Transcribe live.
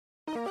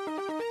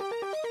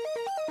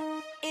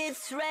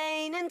It's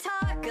raining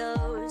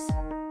tacos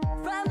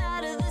from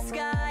out of the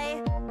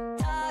sky.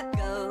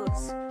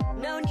 Tacos,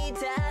 no need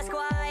to ask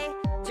why.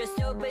 Just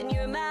open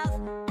your mouth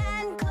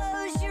and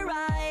close your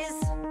eyes.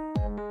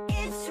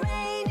 It's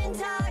raining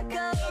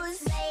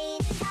tacos. It's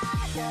raining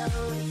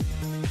tacos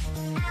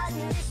out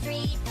in the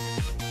street.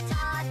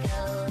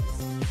 Tacos,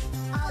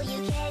 all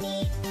you can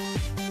eat.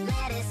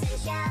 Lettuce and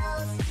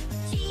shells,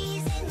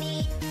 cheese and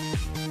meat.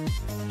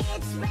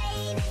 It's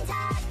raining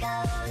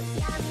tacos.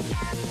 Yum,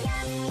 yum,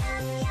 yum,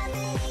 yum,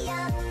 yummy,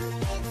 yum.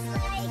 It's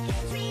like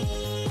a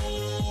dream.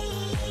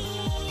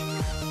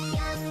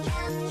 Yum,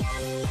 yum,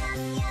 yum, yum,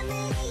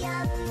 yummy,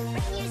 yum.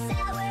 Bring your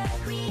sour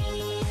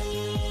cream.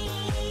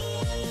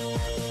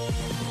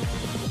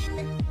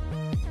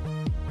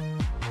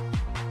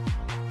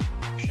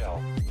 Shell,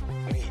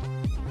 meat,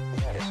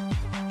 lettuce,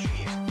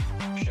 cheese.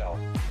 Shell,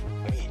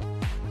 meat,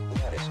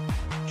 lettuce,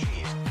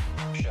 cheese.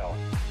 Shell,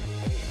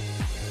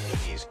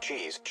 meat,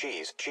 cheese,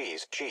 cheese,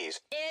 cheese, cheese.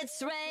 It's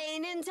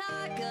raining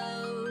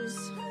tacos.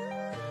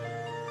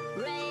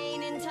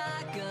 Raining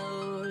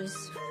tacos.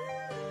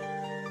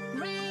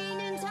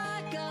 Raining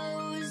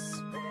tacos.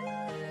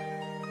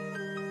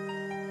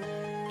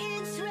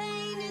 It's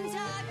raining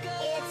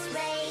tacos. It's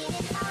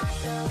raining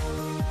tacos.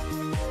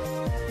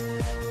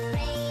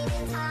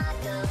 Raining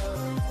tacos.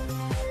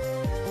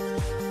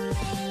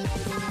 Raining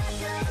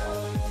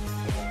tacos.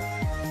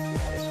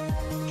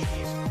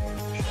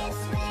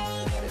 It's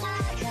raining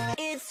tacos.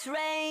 It's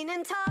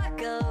raining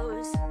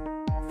tacos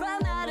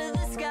from out of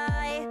the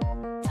sky.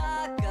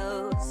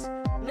 Tacos,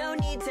 no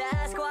need to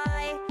ask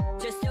why.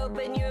 Just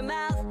open your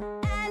mouth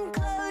and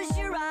close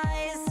your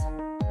eyes.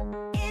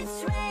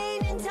 It's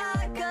raining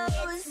tacos.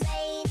 It's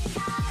raining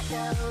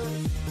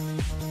tacos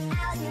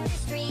out in the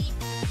street.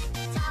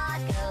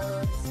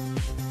 Tacos,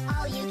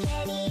 all you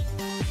can eat.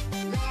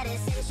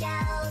 Lettuce and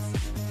shells,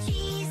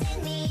 cheese and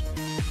meat.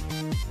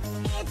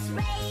 It's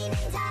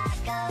raining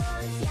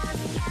tacos. Yum,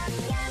 yum,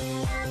 yum,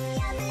 yum,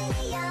 yummy,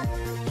 yum.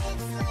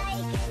 It's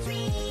like a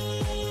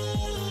dream.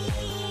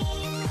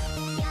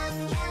 Yum,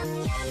 yum,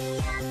 yum,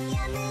 yum,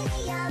 yummy,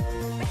 yum.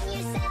 Bring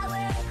your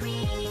sour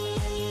cream.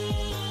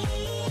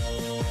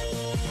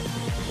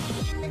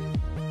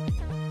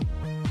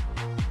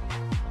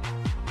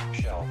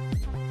 Shell,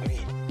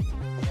 meat,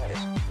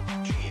 lettuce,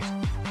 cheese.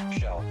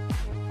 Shell,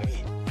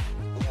 meat,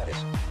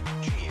 lettuce,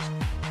 cheese.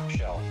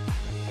 Shell,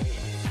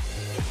 meat,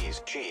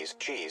 cheese,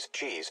 cheese,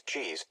 cheese,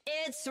 cheese.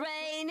 It's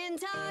raining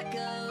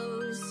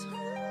tacos.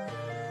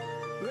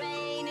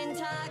 Raining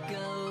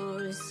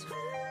tacos.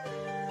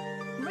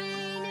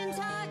 Raining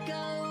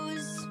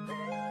tacos.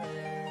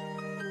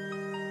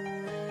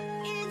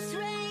 It's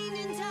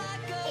raining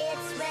tacos.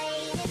 It's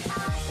raining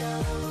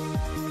tacos.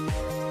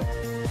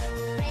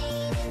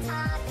 Raining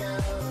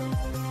tacos.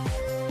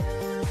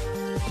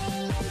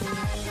 Raining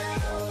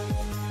tacos.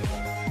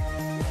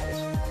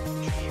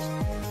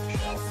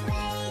 It's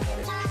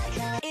raining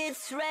tacos.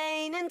 It's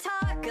raining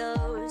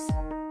tacos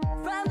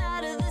from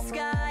out of the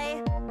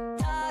sky.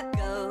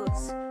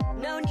 Tacos,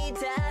 no need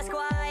to ask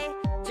why.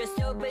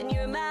 Just open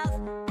your mouth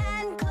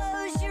and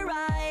close your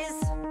eyes.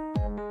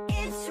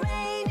 It's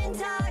raining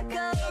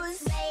tacos.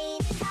 It's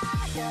raining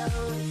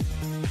tacos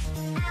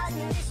out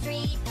in the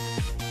street.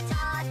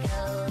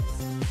 Tacos,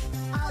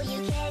 all you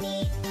can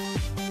eat.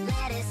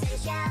 Lettuce and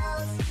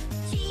shells,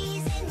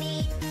 cheese and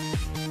meat.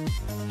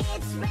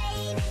 It's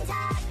raining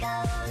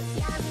tacos.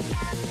 Yum,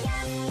 yum,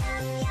 yum,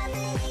 yum,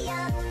 yummy,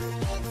 yum.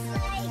 It's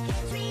like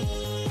a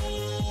dream.